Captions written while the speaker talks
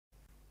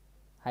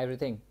Hi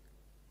everything.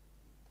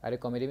 Are you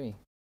comedy me?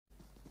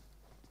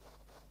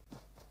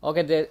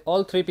 Okay,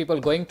 all three people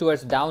going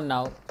towards down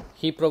now.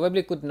 He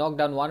probably could knock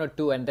down one or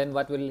two, and then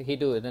what will he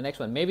do in the next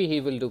one? Maybe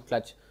he will do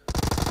clutch.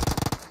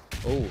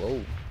 Oh.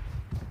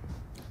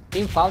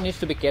 Team Foul needs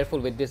to be careful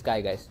with this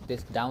guy, guys.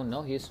 This down,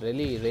 no? He's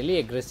really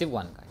aggressive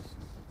one, guys.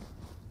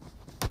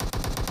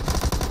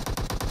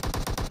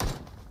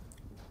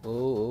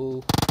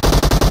 Oh.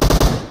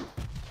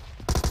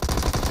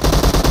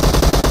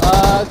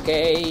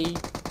 Okay.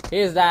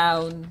 He's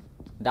down.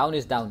 Down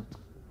is down.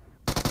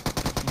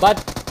 But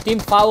Team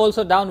Foul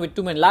also down with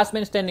 2 men. Last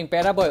man standing,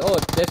 Paraboy. Oh,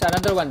 there's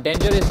another one.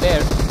 Danger is there.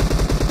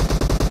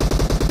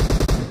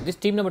 This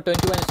team number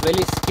 21 is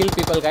really skilled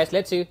people, guys.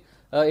 Let's see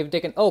if they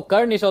can. Oh,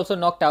 Kern is also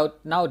knocked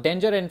out. Now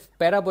Danger and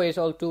Paraboy is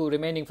all two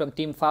remaining from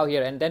Team Foul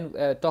here. And then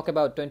talk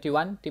about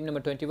 21, team number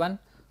 21.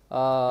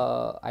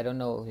 I don't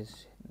know.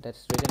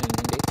 That's written in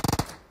Hindi.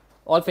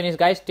 All finished,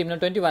 guys. Team number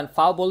 21.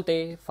 Foul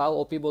Bolte. Foul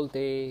OP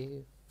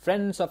Bolte.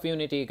 Friends of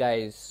Unity,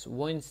 guys,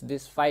 wins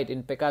this fight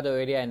in Pecado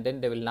area, and then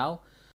they will now